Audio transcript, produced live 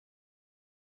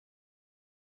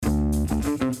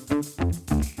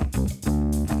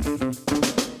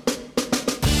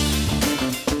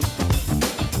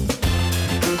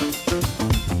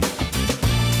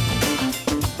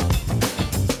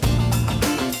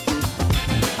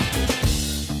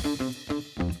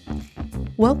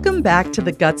Welcome back to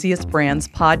the Gutsiest Brands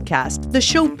podcast, the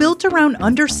show built around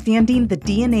understanding the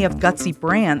DNA of gutsy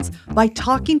brands by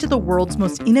talking to the world's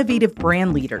most innovative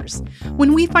brand leaders.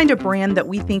 When we find a brand that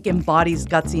we think embodies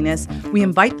gutsiness, we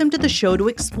invite them to the show to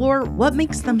explore what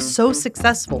makes them so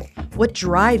successful, what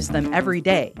drives them every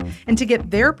day, and to get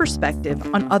their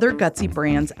perspective on other gutsy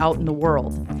brands out in the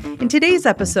world. In today's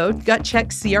episode, Gut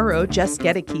Check CRO Jess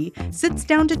Gedicke sits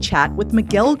down to chat with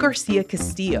Miguel Garcia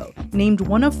Castillo, named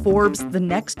one of Forbes'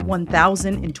 The Next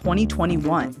 1000 in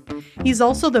 2021. He's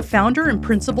also the founder and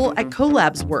principal at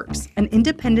CollabsWorks, an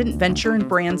independent venture and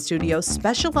brand studio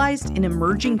specialized in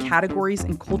emerging categories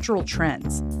and cultural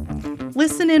trends.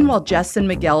 Listen in while Jess and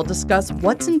Miguel discuss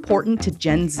what's important to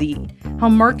Gen Z, how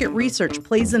market research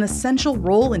plays an essential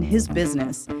role in his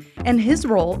business, and his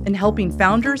role in helping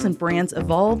founders and brands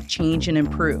evolve, change, and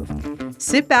improve.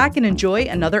 Sit back and enjoy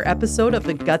another episode of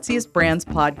the Gutsiest Brands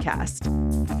podcast.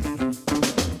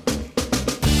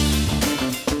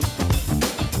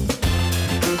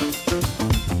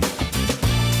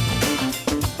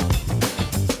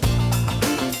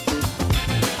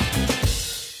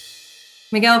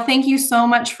 Miguel, thank you so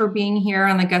much for being here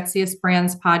on the Gutsiest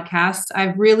Brands podcast.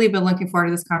 I've really been looking forward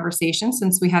to this conversation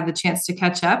since we had the chance to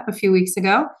catch up a few weeks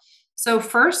ago. So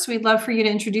first, we'd love for you to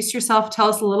introduce yourself. Tell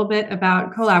us a little bit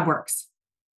about CollabsWorks.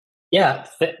 Yeah,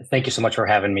 thank you so much for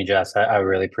having me, Jess. I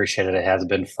really appreciate it. It has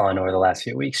been fun over the last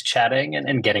few weeks chatting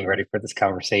and getting ready for this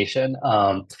conversation.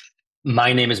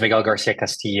 My name is Miguel Garcia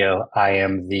Castillo. I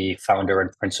am the founder and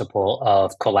principal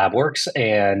of CollabsWorks,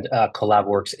 and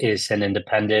CollabsWorks is an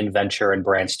independent venture and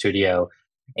brand studio.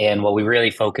 And what we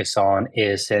really focus on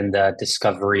is in the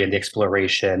discovery and the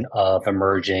exploration of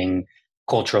emerging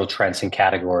cultural trends and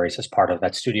categories as part of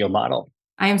that studio model.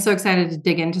 I am so excited to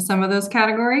dig into some of those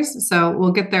categories, so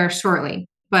we'll get there shortly.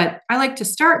 But I like to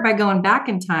start by going back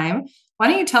in time. Why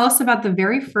don't you tell us about the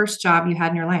very first job you had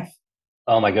in your life?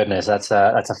 Oh my goodness, that's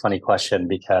a funny question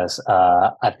because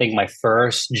I think my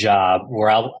first job,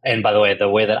 and by the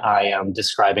way that I am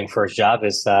describing first job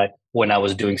is when I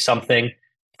was doing something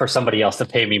for somebody else to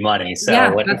pay me money. So yeah,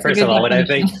 when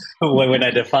I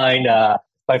define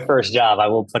my first job, I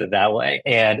will put it that way.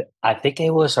 And I think it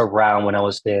was around when I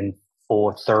was in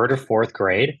third or fourth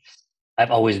grade. I've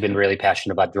always been really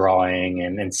passionate about drawing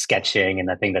and sketching.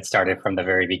 And I think that started from the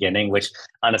very beginning, which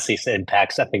honestly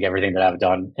impacts, I think, everything that I've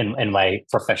done in my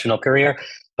professional career.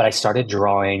 But I started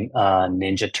drawing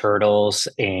Ninja Turtles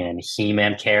and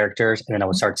He-Man characters, and then I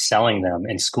would start selling them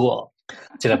in school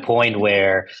to the point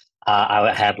where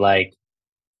I had like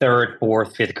third,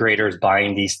 fourth, fifth graders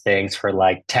buying these things for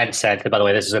like 10 cents. And by the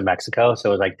way, this is in Mexico. So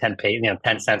it was like 10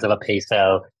 cents of a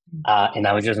peso. And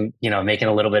I was just, making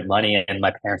a little bit of money, and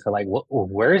my parents were like,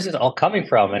 where is this all coming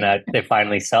from? And they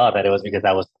finally saw that it was because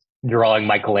I was drawing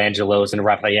Michelangelos and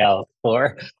Raphael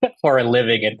for a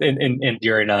living and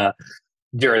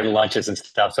during lunches and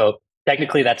stuff. So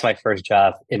technically that's my first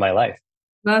job in my life.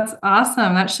 That's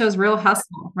awesome. That shows real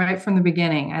hustle right from the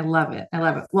beginning. I love it.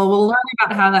 Well, we'll learn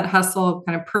about how that hustle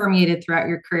kind of permeated throughout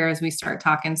your career as we start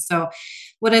talking. So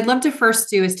what I'd love to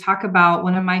first do is talk about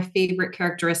one of my favorite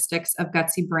characteristics of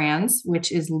gutsy brands,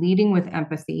 which is leading with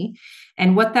empathy.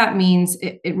 And what that means,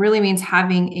 it really means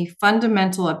having a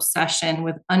fundamental obsession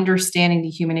with understanding the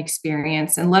human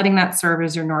experience and letting that serve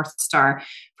as your North Star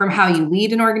from how you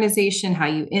lead an organization, how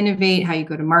you innovate, how you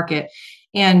go to market.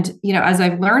 And, as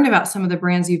I've learned about some of the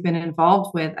brands you've been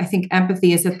involved with, I think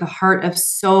empathy is at the heart of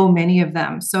so many of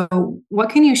them. So what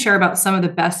can you share about some of the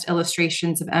best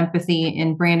illustrations of empathy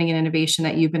in branding and innovation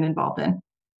that you've been involved in?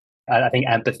 I think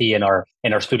empathy in our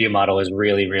studio model is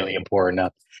really, really important.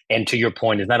 And to your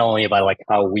point, it's not only about like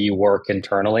how we work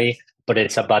internally, but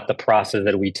it's about the process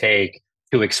that we take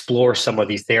to explore some of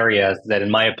these areas that,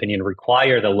 in my opinion,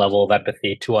 require the level of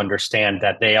empathy to understand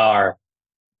that they are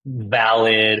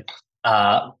valid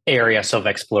areas of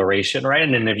exploration, right?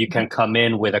 And then if you can come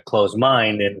in with a closed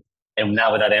mind and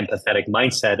now with that empathetic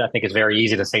mindset, I think it's very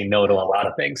easy to say no to a lot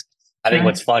of things. I think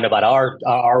what's fun about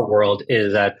our world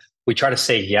is that we try to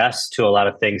say yes to a lot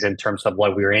of things in terms of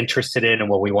what we're interested in and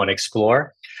what we want to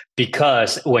explore.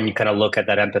 Because when you kind of look at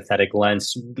that empathetic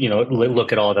lens,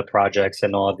 look at all the projects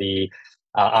and all the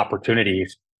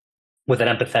opportunities, with an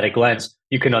empathetic lens,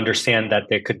 you can understand that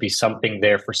there could be something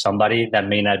there for somebody that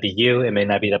may not be you. It may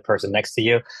not be the person next to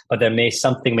you, but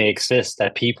something may exist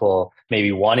that people may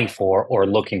be wanting for or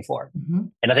looking for. Mm-hmm.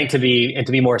 And I think to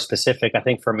be more specific, I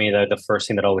think for me, the first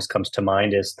thing that always comes to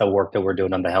mind is the work that we're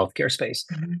doing on the healthcare space.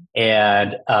 Mm-hmm.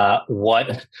 And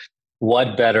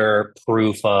what better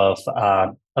proof of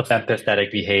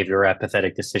empathetic behavior,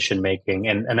 empathetic decision making,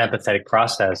 and an empathetic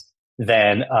process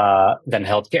than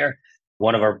healthcare.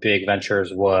 One of our big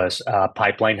ventures was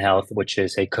Pipeline Health, which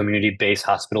is a community-based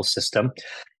hospital system.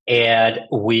 And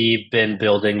we've been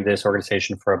building this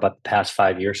organization for about the past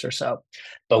 5 years or so.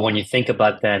 But when you think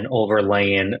about then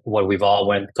overlaying what we've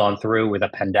all gone through with a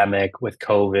pandemic, with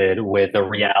COVID, with the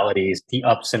realities, the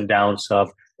ups and downs of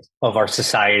our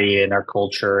society and our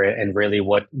culture, and really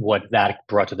what that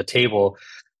brought to the table,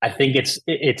 I think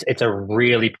it's a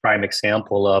really prime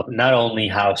example of not only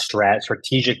how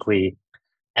strategically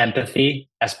empathy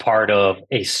as part of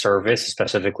a service,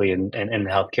 specifically in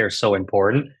healthcare, is so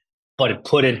important, but it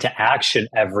put into action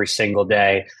every single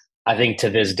day. I think to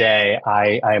this day,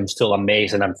 I am still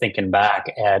amazed, and I'm thinking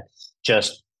back at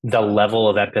just the level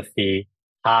of empathy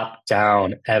top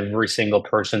down every single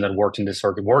person that works in this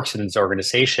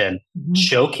organization Mm-hmm.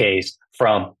 showcased,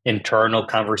 from internal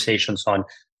conversations on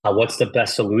what's the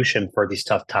best solution for these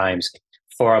tough times,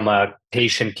 from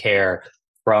patient care,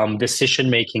 from decision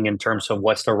making in terms of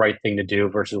what's the right thing to do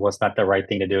versus what's not the right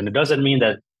thing to do. And it doesn't mean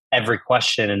that every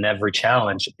question and every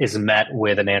challenge is met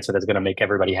with an answer that's going to make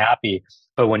everybody happy.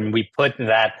 But when we put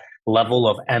that level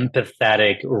of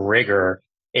empathetic rigor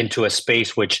into a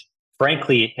space which,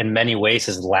 frankly, in many ways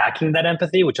is lacking that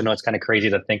empathy, which I know it's kind of crazy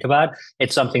to think about,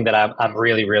 it's something that I'm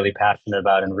really, really passionate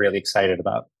about and really excited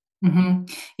about. Mm-hmm.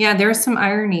 Yeah, there's some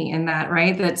irony in that,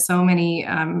 right? That so many,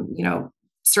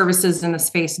 services in the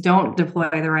space don't deploy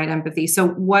the right empathy. So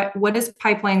what is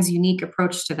Pipeline's unique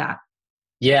approach to that?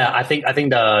 Yeah, I think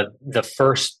the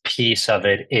first piece of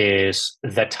it is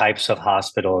the types of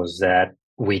hospitals that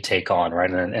we take on, right?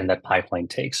 And that Pipeline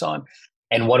takes on.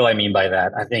 And what do I mean by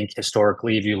that? I think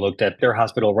historically, if you looked at their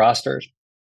hospital rosters,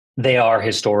 they are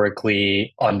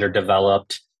historically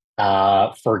underdeveloped,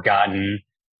 forgotten,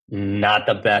 not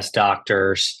the best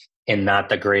doctors, and not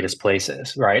the greatest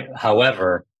places, right?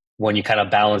 However, when you kind of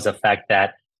balance the fact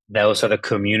that those are the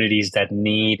communities that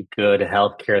need good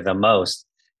healthcare the most,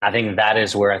 I think that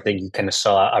is where I think you kind of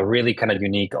saw a really kind of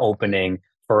unique opening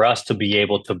for us to be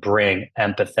able to bring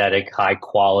empathetic, high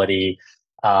quality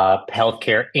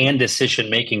healthcare and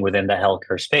decision making within the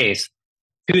healthcare space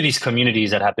to these communities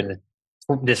that have been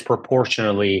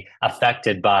disproportionately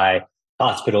affected by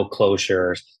hospital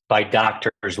closures, by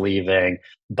doctors leaving,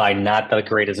 by not the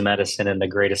greatest medicine and the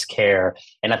greatest care.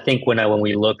 And I think when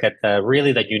we look at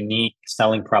the unique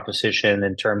selling proposition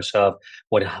in terms of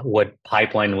what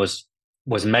Pipeline was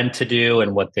meant to do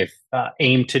and what they've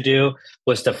aimed to do,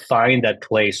 was to find that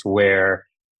place where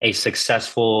a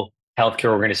successful healthcare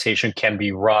organization can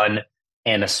be run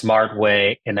in a smart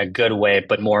way, in a good way,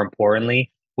 but more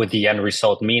importantly, with the end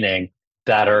result meaning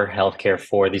better healthcare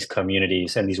for these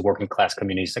communities and these working class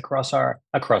communities across our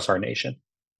nation.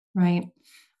 Right.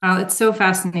 It's so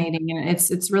fascinating, and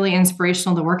it's really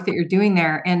inspirational, the work that you're doing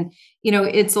there. And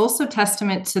it's also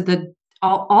testament to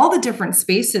all the different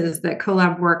spaces that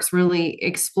Collab Works really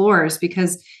explores,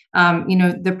 because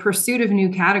the pursuit of new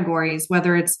categories,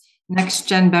 whether it's next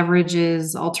gen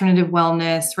beverages, alternative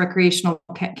wellness, recreational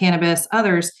cannabis,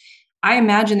 others, I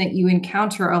imagine that you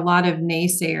encounter a lot of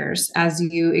naysayers as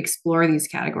you explore these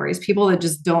categories, people that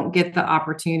just don't get the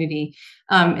opportunity.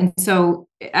 And so,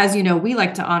 as you know, we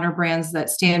like to honor brands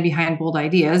that stand behind bold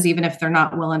ideas, even if they're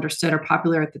not well understood or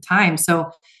popular at the time.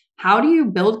 So how do you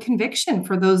build conviction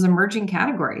for those emerging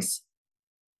categories?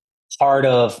 Part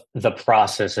of the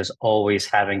process is always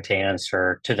having to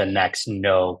answer to the next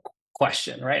no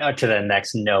question, right? Or to the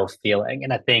next no feeling.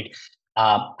 And I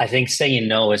think saying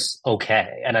no is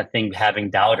okay. And I think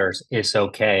having doubters is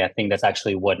okay. I think that's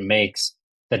actually what makes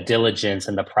the diligence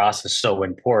and the process so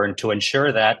important, to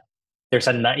ensure that there's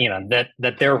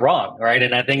that they're wrong, right?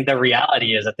 And I think the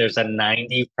reality is that there's a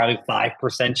 90, probably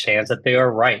 5% chance that they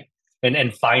are right.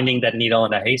 And finding that needle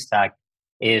in a haystack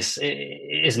is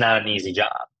not an easy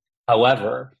job.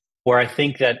 However, where I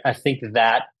think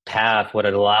that path, what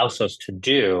it allows us to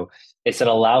do is it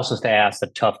allows us to ask the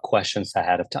tough questions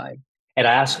ahead of time. It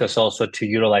asks us also to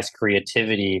utilize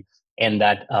creativity and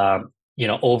that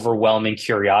overwhelming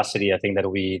curiosity, I think, that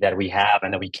we have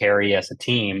and that we carry as a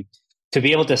team, to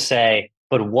be able to say,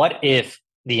 but what if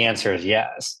the answer is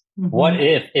yes? Mm-hmm. What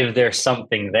if there's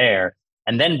something there?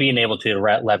 And then being able to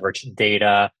leverage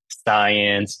data,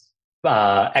 science,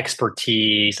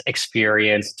 expertise,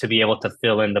 experience to be able to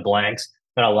fill in the blanks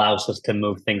that allows us to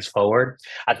move things forward.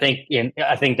 I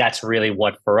think that's really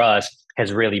what for us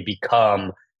has really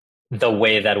become the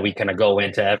way that we kind of go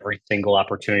into every single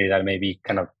opportunity that maybe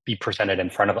kind of be presented in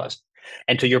front of us.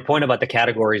 And to your point about the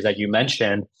categories that you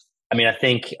mentioned, I mean, I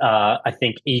think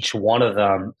each one of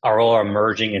them are all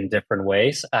emerging in different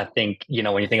ways. I think, you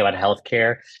know, when you think about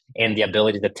healthcare and the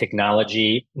ability to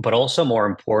technology, but also more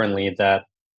importantly,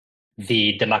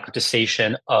 the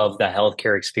democratization of the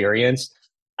healthcare experience,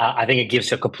 I think it gives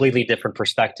you a completely different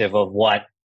perspective of what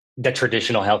the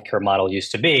traditional healthcare model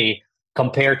used to be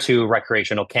compared to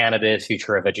recreational cannabis,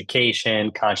 future of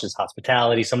education, conscious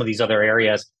hospitality, some of these other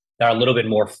areas that are a little bit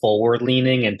more forward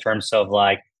leaning in terms of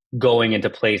like going into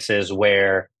places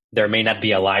where there may not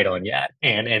be a light on yet,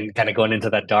 and kind of going into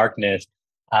that darkness,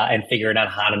 and figuring out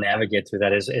how to navigate through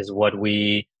that is what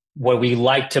we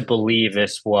like to believe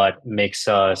is what makes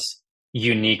us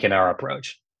unique in our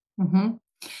approach. Mm-hmm.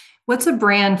 What's a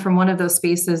brand from one of those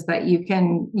spaces that you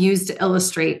can use to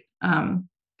illustrate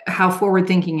how forward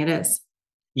thinking it is?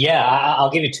 Yeah,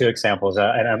 I'll give you two examples,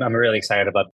 and I'm really excited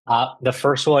about. The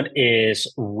first one is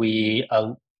we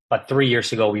about 3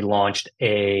 years ago we launched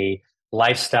a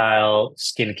lifestyle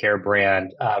skincare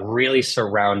brand, really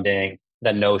surrounding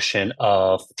the notion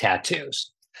of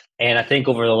tattoos. And I think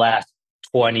over the last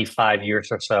 25 years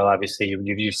or so, obviously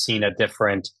you've seen a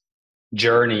different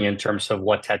journey in terms of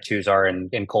what tattoos are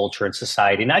in culture and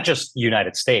society, not just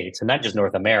United States and not just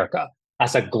North America.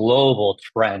 As a global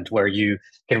trend where you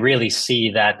can really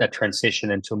see that transition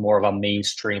into more of a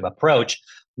mainstream approach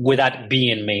without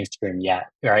being mainstream yet,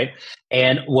 right?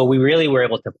 And what we really were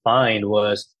able to find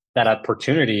was that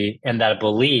opportunity and that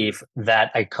belief that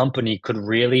a company could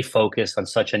really focus on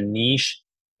such a niche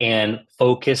and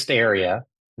focused area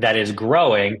that is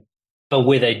growing, but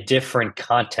with a different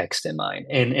context in mind.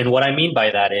 And what I mean by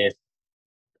that is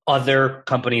other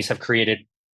companies have created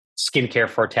skincare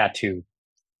for tattoo,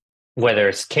 whether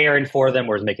it's caring for them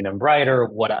or it's making them brighter,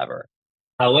 whatever.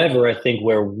 However, I think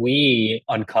where we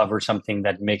uncover something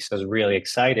that makes us really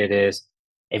excited is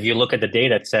if you look at the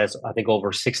data, it says I think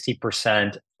over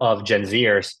 60% of Gen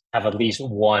Zers have at least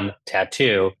one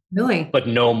tattoo. Really? But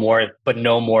no more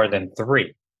than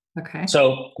three. Okay.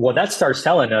 So what that starts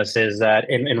telling us is that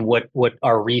in what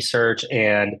our research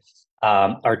and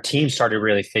our team started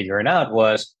really figuring out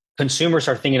was consumers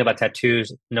are thinking about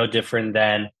tattoos no different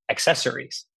than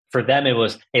accessories. For them, it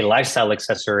was a lifestyle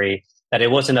accessory, that it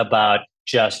wasn't about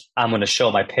just, I'm going to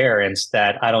show my parents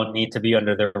that I don't need to be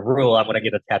under their rule. I'm going to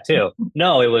get a tattoo.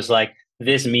 No, it was like,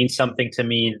 this means something to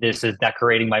me. This is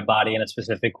decorating my body in a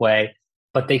specific way.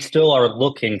 But they still are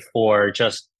looking for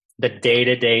just the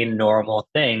day-to-day normal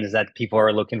things that people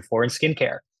are looking for in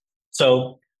skincare.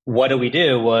 So what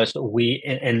do? Was we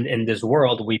in this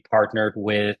world, we partnered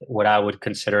with what I would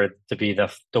consider to be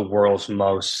the world's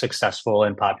most successful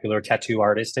and popular tattoo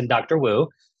artist in Dr. Wu.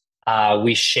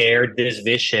 We shared this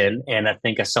vision, and I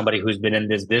think as somebody who's been in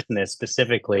this business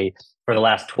specifically for the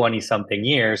last 20 something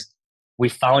years, we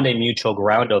found a mutual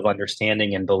ground of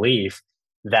understanding and belief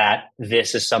that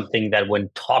this is something that when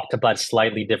talked about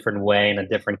slightly different way in a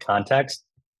different context,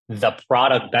 the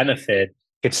product benefit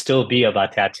could still be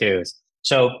about tattoos.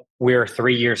 So we're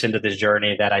 3 years into this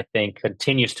journey that I think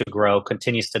continues to grow,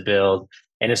 continues to build,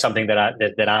 and is something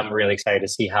that I'm really excited to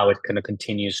see how it kind of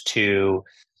continues to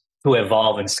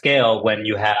evolve and scale when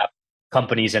you have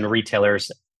companies and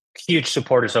retailers, huge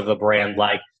supporters of the brand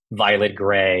like Violet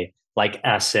Grey, like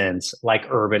Essence, like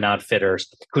Urban Outfitters,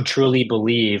 who truly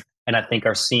believe and I think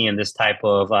are seeing this type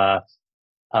of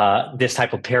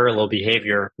parallel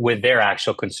behavior with their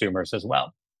actual consumers as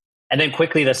well. And then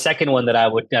quickly, the second one that I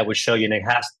would show you, and it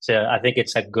has to, I think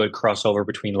it's a good crossover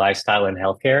between lifestyle and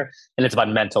healthcare, and it's about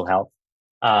mental health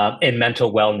and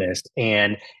mental wellness,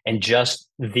 and just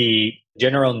the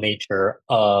general nature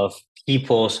of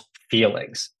people's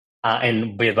feelings.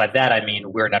 And by that I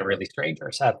mean we're not really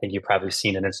strangers. I think you've probably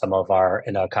seen it in some of our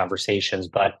conversations.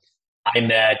 But I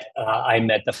met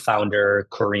the founder,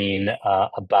 Corrine,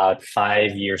 about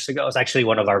 5 years ago. It was actually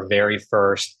one of our very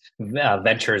first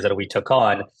ventures that we took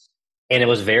on. And it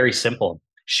was very simple.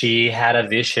 She had a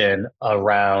vision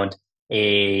around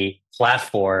a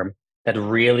platform that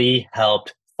really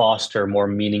helped foster more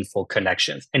meaningful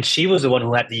connections. And she was the one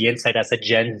who had the insight as a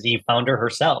Gen Z founder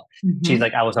herself. Mm-hmm. She's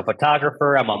like, I was a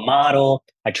photographer, I'm a model,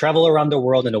 I travel around the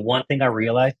world. And the one thing I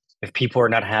realized, if people are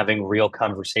not having real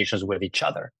conversations with each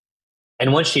other.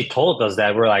 And when she told us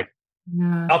that, we're like,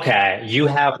 yeah. Okay, you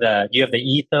have the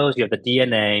ethos, you have the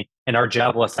DNA, and our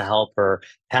job was to help her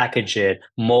package it,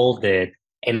 mold it,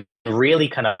 and really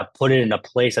kind of put it in a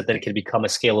place that then it can become a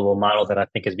scalable model that I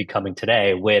think is becoming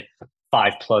today with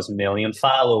 5+ million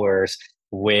followers,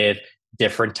 with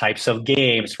different types of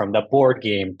games, from the board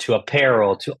game to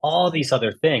apparel to all these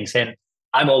other things. And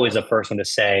I'm always the first one to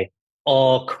say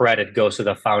all credit goes to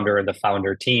the founder and the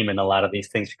founder team in a lot of these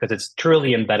things because it's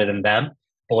truly embedded in them.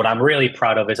 But what I'm really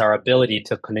proud of is our ability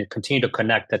to continue to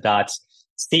connect the dots,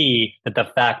 see that the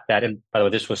fact that, and by the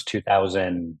way, this was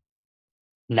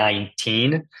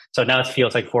 2019. So now it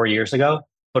feels like 4 years ago.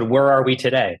 But where are we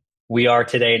today? We are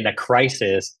today in the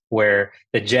crisis where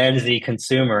the Gen Z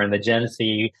consumer and the Gen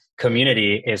Z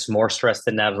community is more stressed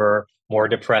than ever, more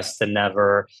depressed than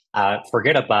ever.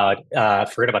 Forget about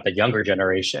the younger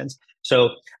generations.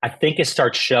 So I think it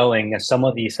starts showing some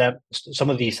of these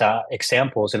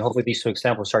examples, and hopefully these two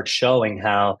examples start showing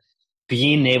how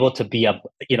being able to be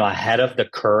ahead of the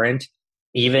current,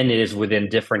 even it is within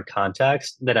different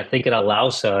contexts, that I think it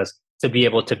allows us to be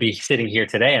able to be sitting here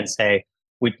today and say,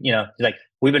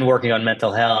 we've been working on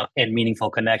mental health and meaningful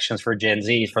connections for Gen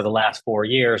Z for the last 4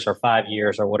 years or 5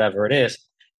 years or whatever it is,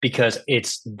 because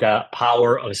it's the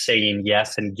power of saying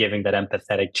yes and giving that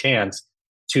empathetic chance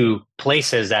to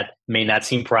places that may not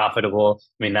seem profitable,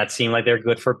 may not seem like they're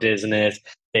good for business.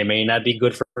 They may not be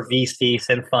good for VCs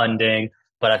and funding.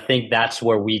 But I think that's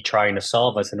where we trying to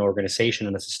solve as an organization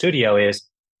and as a studio is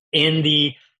in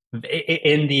the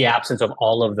absence of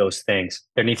all of those things,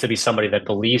 there needs to be somebody that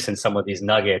believes in some of these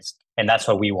nuggets. And that's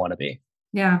what we want to be.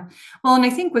 Yeah. Well, and I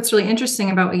think what's really interesting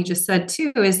about what you just said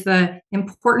too, is the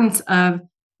importance of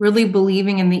really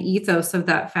believing in the ethos of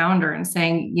that founder and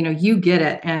saying, you get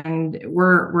it. And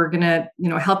we're going to,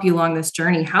 help you along this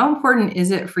journey. How important is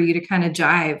it for you to kind of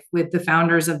jive with the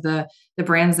founders of the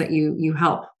brands that you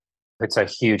help? It's a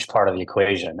huge part of the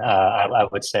equation. I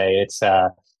would say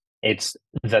it's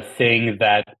the thing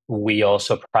that we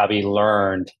also probably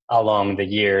learned along the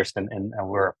years, and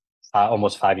we're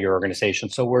almost 5-year organization.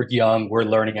 So we're young, we're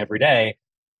learning every day.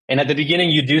 And at the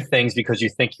beginning, you do things because you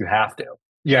think you have to.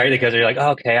 Yeah, because you're like,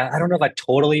 oh, okay, I don't know if I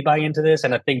totally buy into this.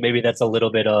 And I think maybe that's a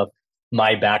little bit of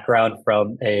my background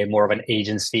from a more of an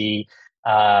agency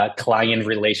client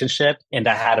relationship, and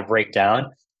I had to break down.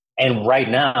 And right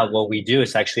now, what we do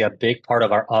is actually a big part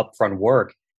of our upfront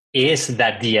work is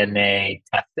that DNA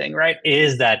testing, right?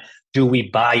 Is that, do we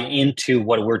buy into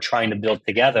what we're trying to build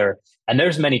together? And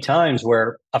there's many times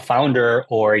where a founder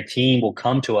or a team will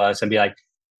come to us and be like,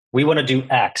 we want to do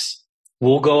X.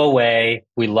 We'll go away.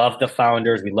 We love the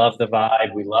founders. We love the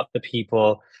vibe. We love the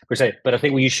people. We say, but I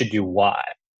think you should do Y,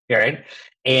 right?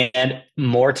 And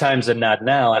more times than not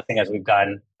now, I think as we've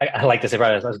gotten, I like to say,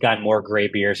 right, as I've gotten more gray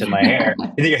beers in my hair,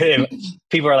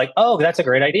 people are like, oh, that's a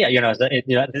great idea.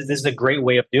 This is a great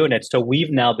way of doing it. So we've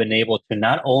now been able to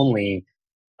not only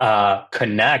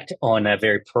connect on a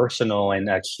very personal and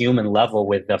a human level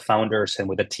with the founders and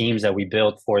with the teams that we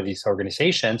build for these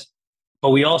organizations, but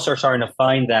we also are starting to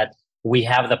find that we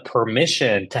have the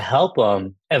permission to help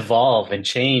them evolve and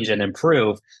change and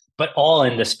improve, but all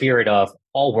in the spirit of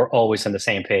we're always on the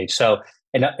same page. So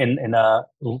in a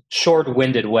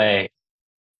short-winded way,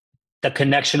 the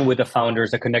connection with the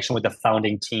founders, the connection with the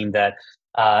founding team that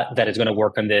is going to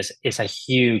work on this is a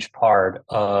huge part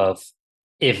of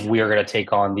if we are going to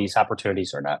take on these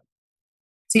opportunities or not.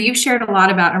 So you've shared a lot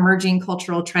about emerging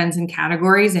cultural trends and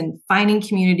categories and finding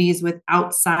communities with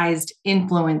outsized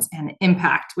influence and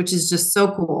impact, which is just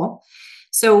so cool.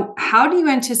 So how do you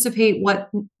anticipate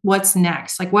what's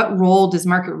next? Like, what role does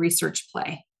market research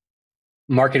play?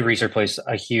 Market research plays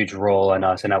a huge role in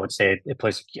us, and I would say it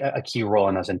plays a key role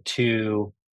in us in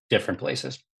two different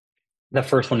places. The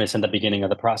first one is in the beginning of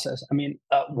the process. I mean,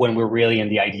 when we're really in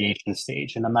the ideation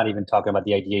stage, and I'm not even talking about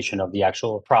the ideation of the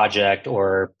actual project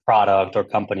or product or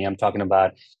company. I'm talking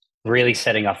about really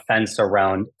setting a fence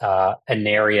around an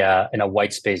area in a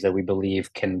white space that we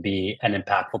believe can be an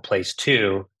impactful place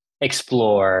to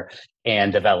explore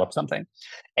and develop something.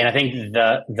 And I think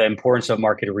the importance of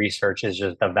market research is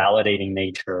just the validating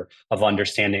nature of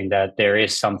understanding that there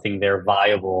is something there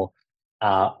viable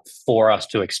for us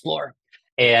to explore.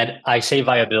 And I say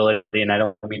viability, and I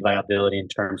don't mean viability in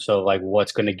terms of like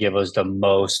what's going to give us the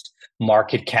most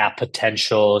market cap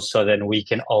potential so then we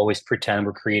can always pretend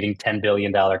we're creating $10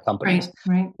 billion companies.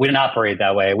 Right. We don't operate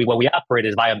that way. What we operate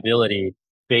is viability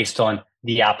based on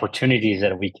the opportunities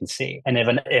that we can see. And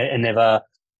if a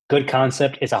good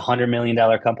concept is $100 million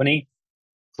company,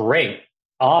 great,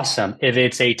 awesome. If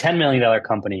it's a $10 million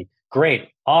company, great,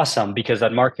 awesome, because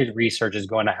that market research is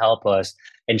going to help us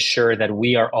ensure that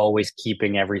we are always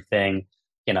keeping everything,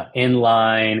 in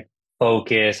line,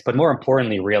 focused, but more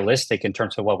importantly, realistic in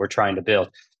terms of what we're trying to build.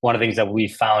 One of the things that we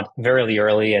found very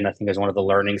early, and I think is one of the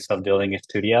learnings of building a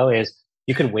studio, is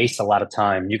you could waste a lot of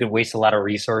time, you could waste a lot of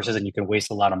resources, and you can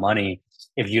waste a lot of money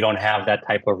if you don't have that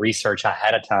type of research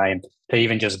ahead of time to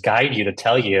even just guide you to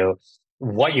tell you,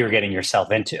 what you're getting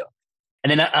yourself into.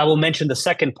 And then I will mention the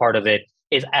second part of it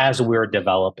is as we're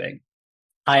developing.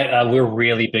 We're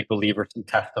really big believers in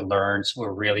test and learns.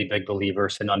 We're really big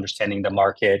believers in understanding the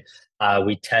market.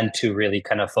 We tend to really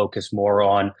kind of focus more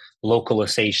on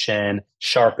localization,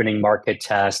 sharpening market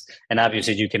tests, and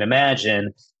obviously, as you can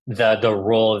imagine, the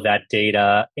role of that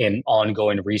data and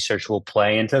ongoing research will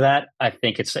play into that. I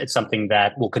think it's something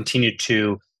that will continue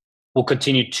to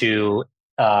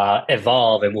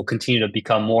evolve and will continue to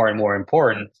become more and more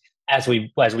important as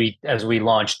we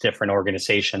launch different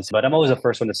organizations. But I'm always the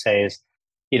first one to say is,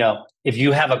 if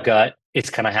you have a gut, it's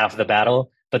kind of half the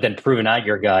battle, but then proving out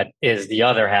your gut is the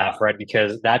other half, right?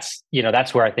 Because that's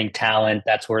where I think talent,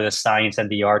 that's where the science and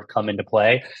the art come into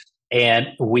play. And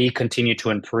we continue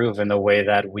to improve in the way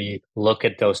that we look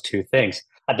at those two things.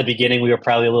 At the beginning, we were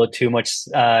probably a little too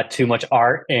much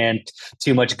art and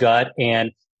too much gut.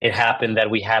 And it happened that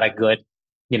we had a good,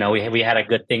 we had a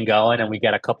good thing going and we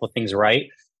got a couple of things right.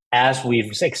 As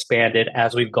we've expanded,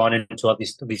 as we've gone into all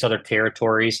these other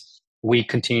territories, we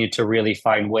continue to really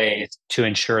find ways to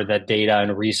ensure that data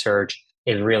and research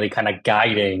is really kind of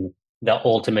guiding the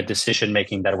ultimate decision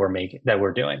making that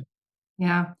we're doing.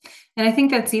 Yeah. And I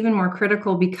think that's even more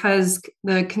critical because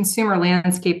the consumer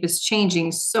landscape is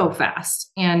changing so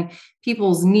fast, and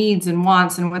people's needs and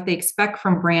wants and what they expect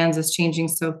from brands is changing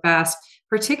so fast,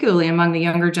 particularly among the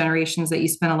younger generations that you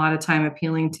spend a lot of time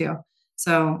appealing to.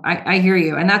 So I hear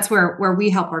you. And that's where we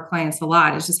help our clients a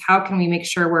lot, is just how can we make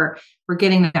sure we're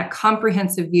getting that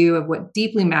comprehensive view of what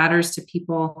deeply matters to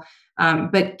people,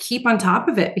 but keep on top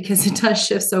of it because it does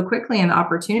shift so quickly and the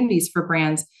opportunities for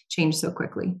brands change so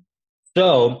quickly.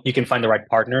 So you can find the right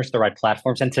partners, the right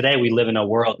platforms. And today we live in a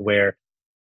world where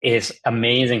it's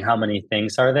amazing how many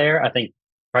things are there. I think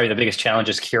probably the biggest challenge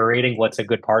is curating what's a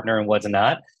good partner and what's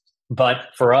not. But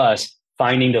for us,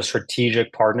 finding those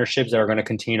strategic partnerships that are going to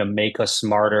continue to make us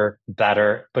smarter,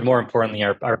 better, but more importantly,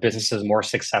 our businesses more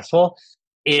successful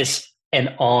is an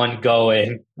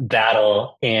ongoing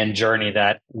battle and journey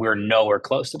that we're nowhere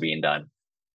close to being done.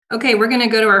 Okay, we're going to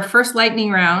go to our first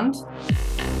lightning round.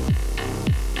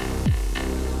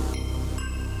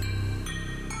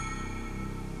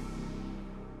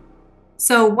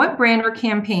 So what brand or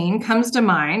campaign comes to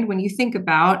mind when you think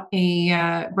about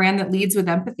a brand that leads with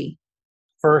empathy?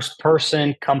 First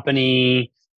person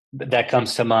company that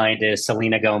comes to mind is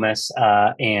Selena Gomez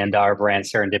and our brand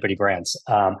Serendipity Brands.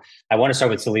 I want to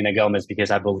start with Selena Gomez because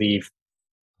I believe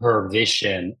her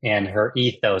vision and her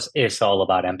ethos is all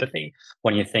about empathy.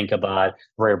 When you think about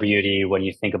Rare Beauty, when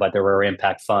you think about the Rare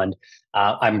Impact Fund,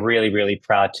 I'm really, really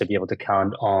proud to be able to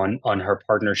count on her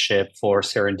partnership for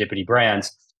Serendipity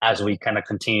Brands as we kind of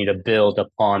continue to build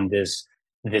upon this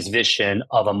vision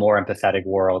of a more empathetic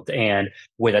world, and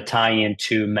with a tie-in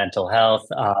to mental health,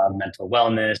 mental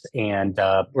wellness, and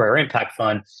Rare Impact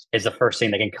Fund is the first thing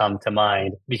that can come to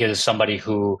mind because it's somebody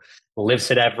who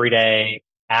lives it every day,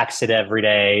 acts it every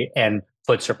day, and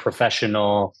puts her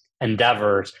professional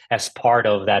endeavors as part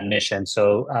of that mission.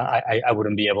 So I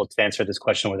wouldn't be able to answer this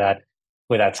question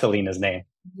without Selena's name.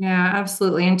 Yeah,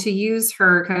 absolutely. And to use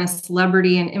her kind of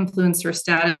celebrity and influencer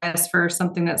status for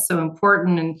something that's so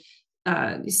important and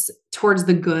towards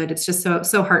the good, it's just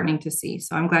so heartening to see.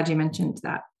 So I'm glad you mentioned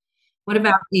that. What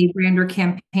about a brand or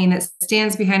campaign that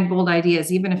stands behind bold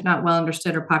ideas, even if not well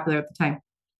understood or popular at the time?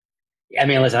 I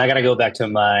mean, listen, I got to go back to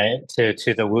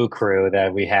to the Woo crew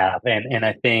that we have, and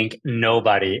I think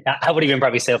nobody, I would even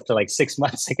probably say up to like 6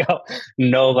 months ago,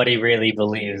 nobody really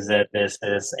believes that this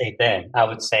is a thing. I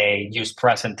would say use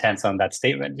present tense on that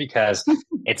statement because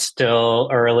it's still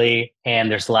early and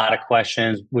there's a lot of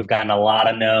questions. We've gotten a lot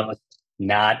of no's,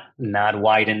 not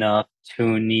wide enough,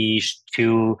 too niche,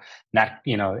 too not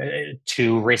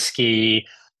too risky.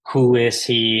 Who is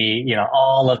he?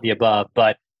 All of the above,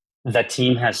 but the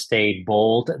team has stayed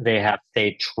bold. They have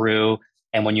stayed true.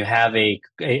 And when you have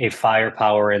a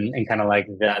firepower and kind of like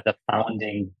the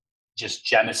founding just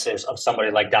genesis of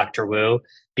somebody like Dr. Wu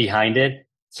behind it,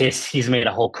 he's made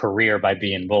a whole career by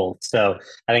being bold. So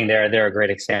I think they're a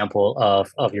great example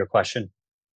of your question.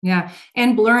 Yeah.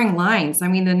 And blurring lines. I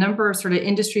mean, the number of sort of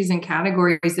industries and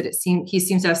categories that he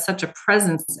seems to have such a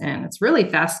presence in. It's really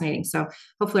fascinating. So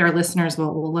hopefully our listeners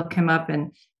will look him up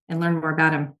and learn more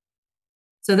about him.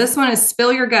 So this one is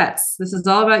Spill Your Guts. This is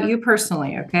all about you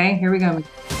personally. Okay, here we go.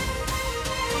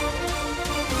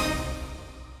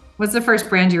 What's the first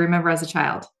brand you remember as a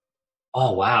child?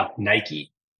 Oh, wow.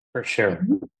 Nike, for sure.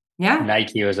 Mm-hmm. Yeah.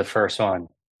 Nike was the first one.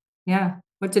 Yeah.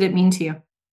 What did it mean to you?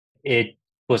 It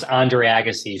was Andre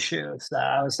Agassi's shoes.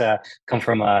 I was come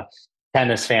from a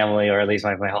tennis family, or at least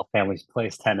my whole family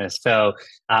plays tennis. So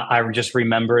I just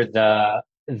remember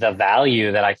the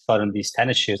value that I thought in these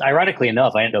tennis shoes. Ironically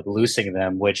enough, I ended up losing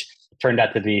them, which turned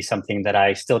out to be something that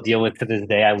I still deal with to this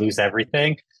day. I lose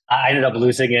everything. I ended up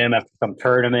losing him after some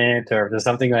tournament or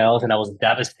something else, and I was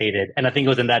devastated. And I think it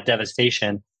was in that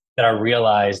devastation that I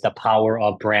realized the power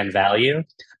of brand value,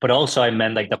 but also I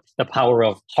meant like the power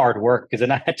of hard work because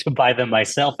then I had to buy them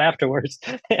myself afterwards.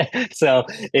 So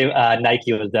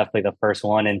Nike was definitely the first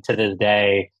one, and to this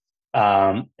day,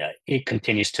 it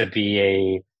continues to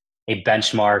be a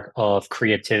benchmark of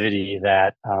creativity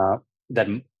that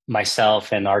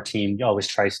myself and our team always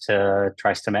tries to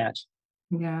match.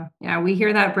 Yeah. Yeah. We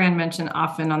hear that brand mentioned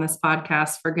often on this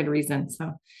podcast for good reason.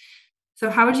 So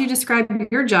how would you describe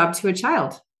your job to a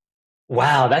child?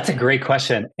 Wow, that's a great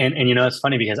question. And it's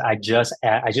funny because I just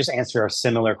answered a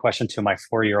similar question to my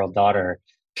 4-year-old daughter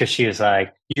because she was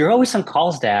like, "You're always on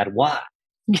calls, Dad. Why?"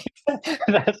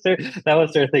 That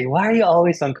was her thing. Why are you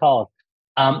always on calls?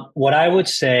 What I would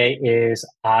say is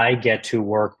I get to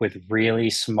work with really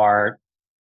smart,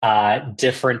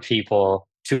 different people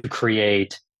to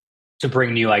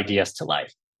bring new ideas to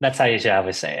life. That's how I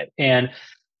always say it. And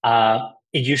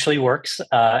it usually works.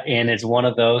 And it's one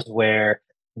of those where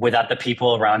without the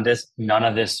people around us, none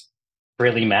of this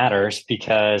really matters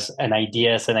because an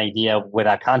idea is an idea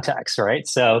without context, right?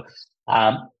 So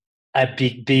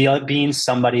being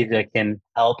somebody that can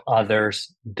help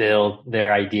others build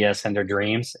their ideas and their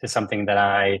dreams is something that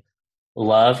I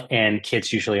love, and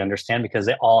kids usually understand because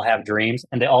they all have dreams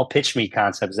and they all pitch me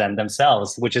concepts and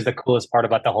themselves, which is the coolest part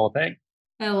about the whole thing.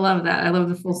 I love that. I love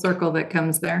the full circle that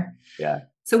comes there. Yeah.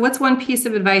 So what's one piece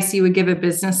of advice you would give a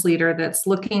business leader that's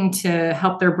looking to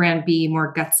help their brand be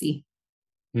more gutsy?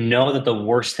 Know that the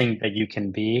worst thing that you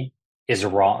can be is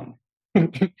wrong.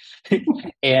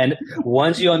 And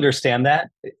once you understand that,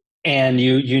 and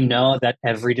you know that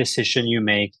every decision you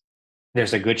make,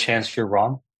 there's a good chance you're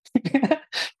wrong.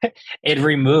 It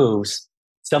removes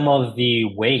some of the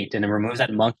weight and it removes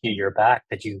that monkey at your back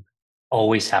that you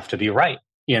always have to be right.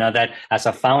 That as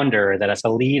a founder, that as a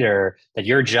leader, that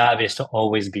your job is to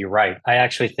always be right. I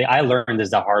actually think I learned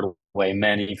this the hard way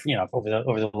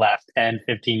over the last 10,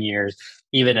 15 years,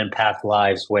 even in past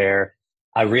lives where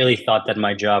I really thought that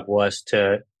my job was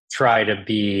to try to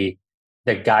be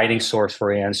the guiding source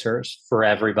for answers for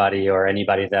everybody or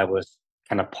anybody that was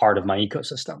kind of part of my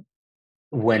ecosystem.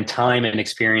 When time and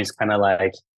experience kind of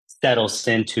like settles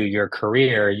into your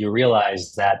career, you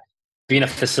realize that being a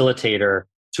facilitator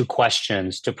to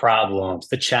questions, to problems,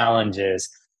 to challenges,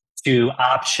 to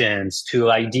options,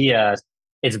 to ideas,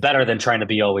 it's better than trying to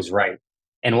be always right.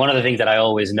 And one of the things that I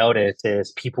always notice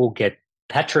is people get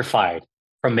petrified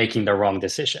from making the wrong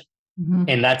decision. Mm-hmm.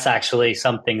 And that's actually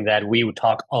something that we would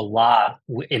talk a lot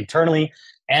internally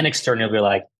and externally. We're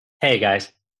like, hey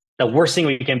guys, the worst thing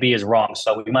we can be is wrong.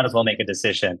 So we might as well make a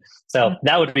decision. So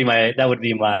that would be my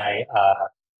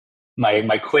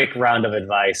quick round of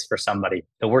advice for somebody.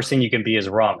 The worst thing you can be is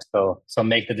wrong. So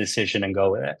make the decision and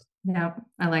go with it. Yeah,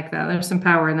 I like that. There's some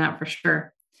power in that for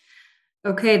sure.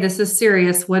 Okay, this is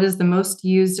serious. What is the most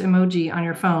used emoji on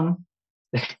your phone?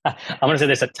 I'm going to say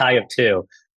there's a tie of two.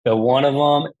 The one of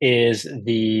them is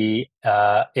the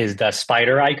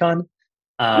spider icon.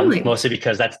 Really? Mostly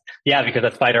because because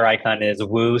the spider icon is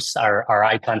Woos, our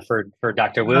icon for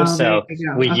Dr. Wu. So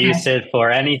we use it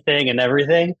for anything and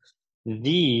everything.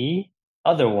 The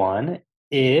other one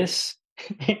is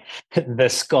the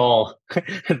skull,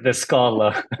 the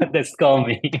skull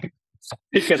meme.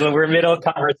 Because when we're middle of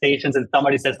conversations and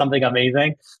somebody says something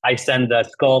amazing, I send the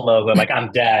skull logo, like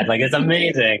I'm dead. Like it's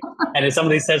amazing. And if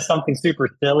somebody says something super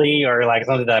silly or like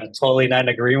something that I'm totally not in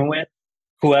agreement with,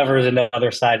 whoever is on the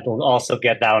other side will also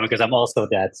get that one because I'm also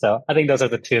dead. So I think those are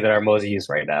the two that are most used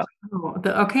right now. Oh,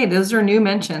 okay. Those are new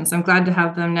mentions. I'm glad to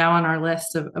have them now on our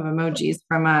list of emojis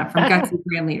from Gutsy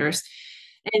brand leaders.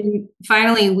 And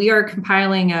finally, we are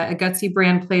compiling a Gutsy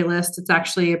brand playlist. It's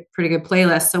actually a pretty good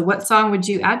playlist. So what song would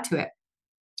you add to it?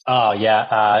 Oh,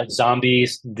 yeah.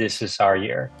 Zombies, This Is Our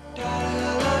Year.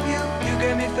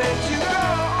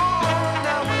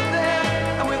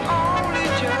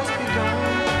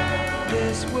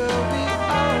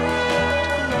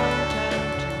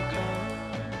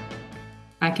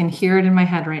 I can hear it in my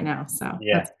head right now. So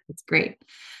yeah, that's great.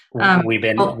 We've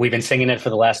been singing it for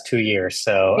the last 2 years.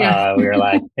 So we were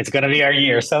like, it's going to be our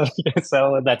year. So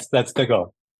that's the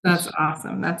goal. That's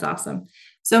awesome. That's awesome.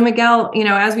 So Miguel,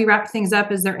 as we wrap things up,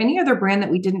 is there any other brand that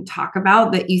we didn't talk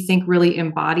about that you think really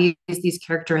embodies these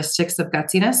characteristics of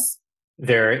gutsiness?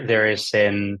 There is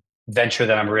a venture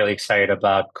that I'm really excited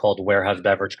about called Warehouse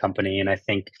Beverage Company. And I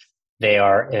think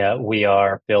we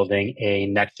are building a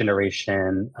next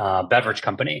generation beverage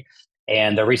company.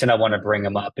 And the reason I want to bring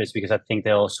them up is because I think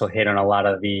they also hit on a lot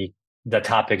of the the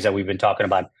topics that we've been talking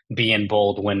about, being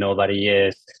bold when nobody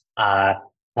is.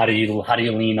 How do you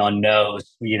lean on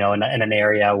no's, in an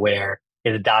area where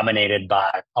it's dominated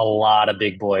by a lot of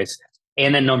big boys.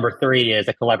 And then number three is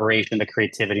the collaboration, the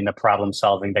creativity, and the problem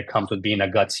solving that comes with being a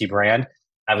gutsy brand.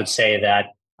 I would say that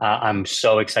I'm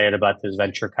so excited about this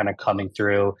venture kind of coming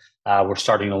through. We're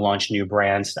starting to launch new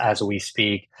brands as we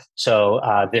speak. So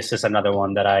this is another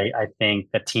one that I think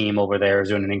the team over there is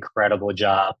doing an incredible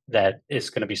job. That is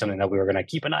going to be something that we were going to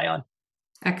keep an eye on.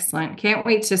 Excellent. Can't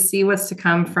wait to see what's to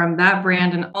come from that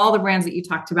brand and all the brands that you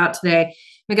talked about today.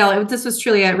 Miguel, this was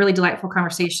truly a really delightful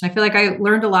conversation. I feel like I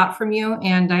learned a lot from you,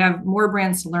 and I have more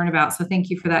brands to learn about. So thank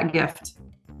you for that gift.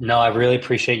 No, I really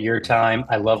appreciate your time.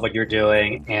 I love what you're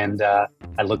doing, and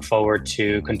I look forward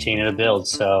to continuing to build.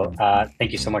 So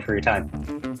thank you so much for your time.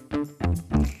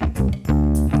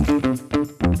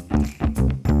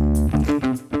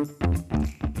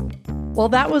 Well,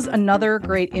 that was another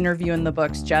great interview in the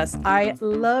books, Jess. I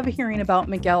love hearing about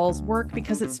Miguel's work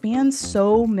because it spans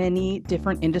so many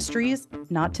different industries,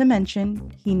 not to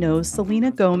mention he knows Selena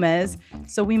Gomez.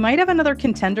 So we might have another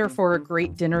contender for a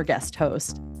great dinner guest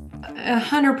host.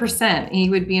 100%. He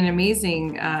would be an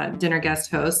amazing dinner guest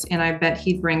host. And I bet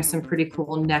he'd bring some pretty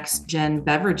cool next gen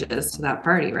beverages to that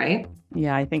party, right?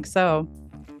 Yeah, I think so.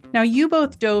 Now, you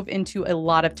both dove into a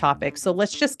lot of topics, so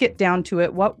let's just get down to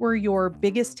it. What were your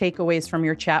biggest takeaways from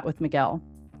your chat with Miguel?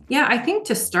 Yeah, I think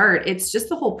to start, it's just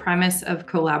the whole premise of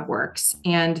Collab Works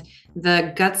and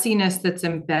the gutsiness that's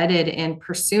embedded in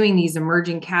pursuing these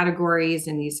emerging categories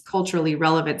and these culturally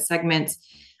relevant segments.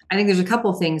 I think there's a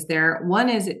couple things there. One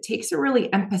is it takes a really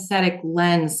empathetic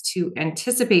lens to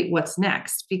anticipate what's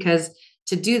next, because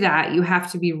to do that, you have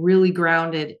to be really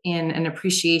grounded in an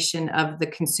appreciation of the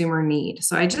consumer need.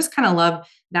 So I just kind of love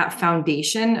that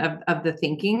foundation of the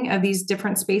thinking of these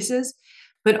different spaces,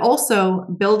 but also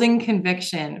building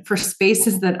conviction for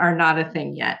spaces that are not a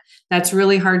thing yet. That's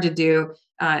really hard to do.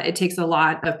 It takes a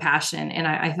lot of passion. And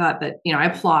I thought that, I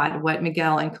applaud what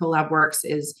Miguel and Collab Works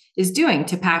is doing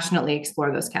to passionately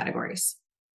explore those categories.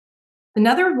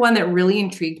 Another one that really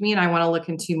intrigued me and I want to look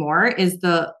into more is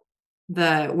the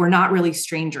we're not really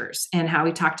strangers, and how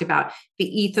we talked about the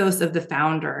ethos of the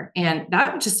founder. And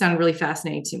that just sounded really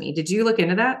fascinating to me. Did you look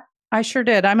into that? I sure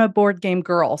did. I'm a board game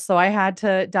girl, so I had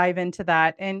to dive into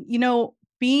that. And,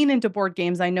 being into board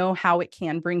games, I know how it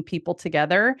can bring people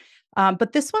together.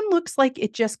 But this one looks like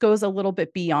it just goes a little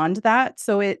bit beyond that.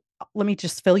 So let me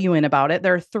just fill you in about it.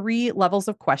 There are 3 levels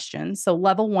of questions. So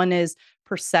level 1 is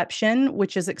perception,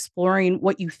 which is exploring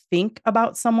what you think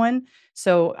about someone.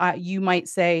 So you might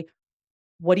say,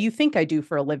 what do you think I do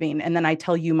for a living? And then I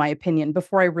tell you my opinion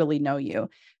before I really know you.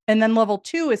 And then level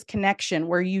 2 is connection,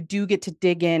 where you do get to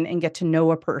dig in and get to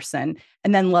know a person.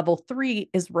 And then level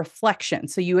 3 is reflection.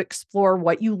 So you explore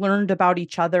what you learned about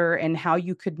each other and how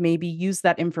you could maybe use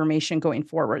that information going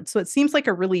forward. So it seems like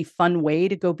a really fun way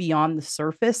to go beyond the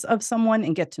surface of someone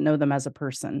and get to know them as a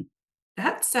person.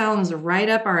 That sounds right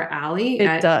up our alley.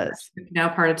 It does. Now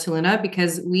part of Tuluna,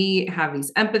 because we have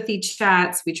these empathy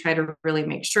chats. We try to really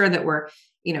make sure that we're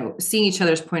seeing each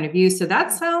other's point of view. So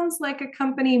that sounds like a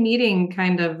company meeting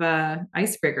kind of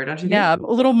icebreaker, don't you think? Yeah,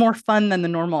 a little more fun than the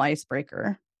normal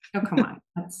icebreaker. Oh, come on.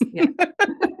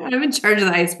 I'm in charge of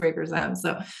the icebreakers now.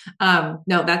 So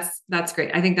no, that's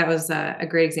great. I think that was a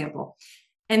great example.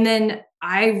 And then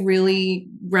I really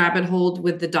rabbit holed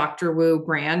with the Dr. Wu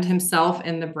brand himself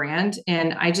and the brand.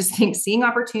 And I just think seeing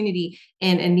opportunity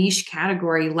in a niche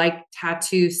category like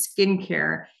tattoo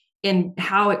skincare and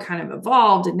how it kind of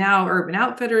evolved, and now Urban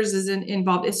Outfitters is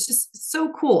involved. It's just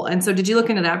so cool. And so did you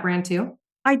look into that brand too?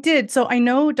 I did. So I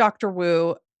know Dr.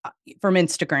 Wu from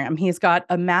Instagram. He's got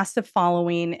a massive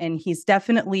following, and he's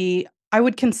definitely, I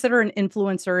would consider an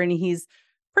influencer, and he's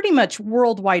pretty much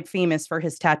worldwide famous for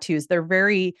his tattoos. They're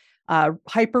very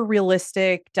hyper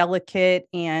realistic, delicate,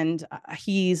 and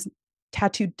he's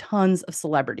tattooed tons of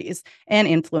celebrities and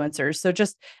influencers. So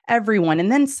just everyone. And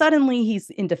then suddenly he's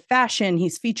into fashion.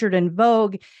 He's featured in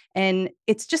Vogue. And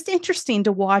it's just interesting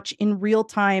to watch in real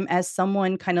time as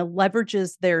someone kind of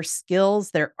leverages their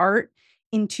skills, their art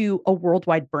into a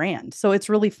worldwide brand. So it's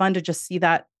really fun to just see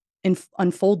that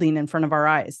unfolding in front of our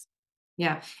eyes.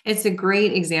 Yeah, it's a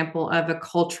great example of a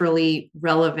culturally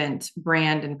relevant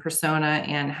brand and persona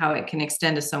and how it can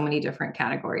extend to so many different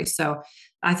categories. So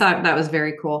I thought that was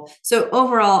very cool. So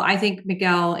overall, I think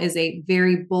Miguel is a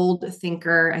very bold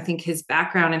thinker. I think his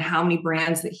background and how many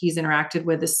brands that he's interacted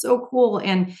with is so cool.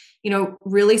 And,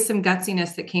 really some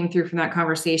gutsiness that came through from that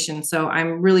conversation. So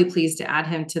I'm really pleased to add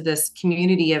him to this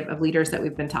community of leaders that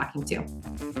we've been talking to.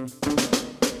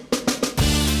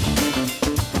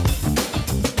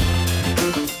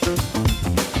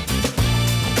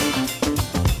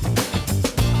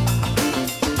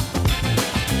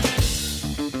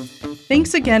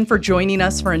 Thanks again for joining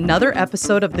us for another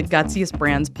episode of the Gutsiest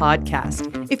Brands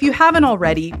podcast. If you haven't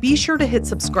already, be sure to hit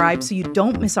subscribe so you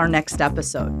don't miss our next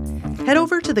episode. Head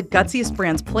over to the Gutsiest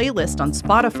Brands playlist on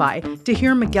Spotify to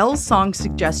hear Miguel's song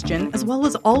suggestion, as well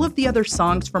as all of the other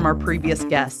songs from our previous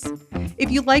guests.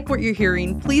 If you like what you're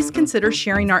hearing, please consider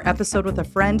sharing our episode with a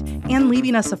friend and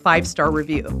leaving us a 5-star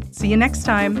review. See you next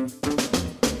time.